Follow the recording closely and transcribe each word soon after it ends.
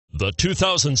The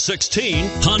 2016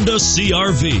 Honda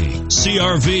CR-V.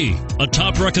 CR-V, a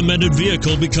top recommended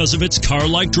vehicle because of its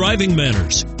car-like driving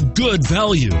manners, good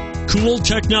value, cool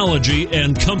technology,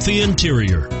 and comfy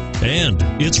interior. And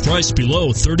it's priced below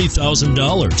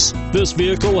 $30,000. This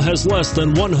vehicle has less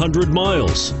than 100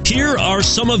 miles. Here are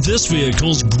some of this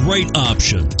vehicle's great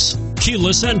options: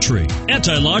 keyless entry,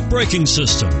 anti-lock braking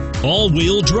system,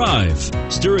 all-wheel drive,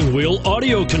 steering wheel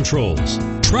audio controls,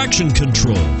 traction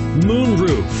control,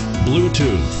 moonroof,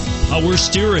 Bluetooth, power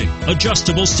steering,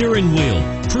 adjustable steering wheel,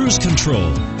 cruise control.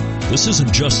 This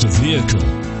isn't just a vehicle,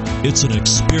 it's an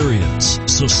experience.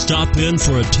 So stop in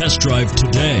for a test drive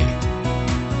today.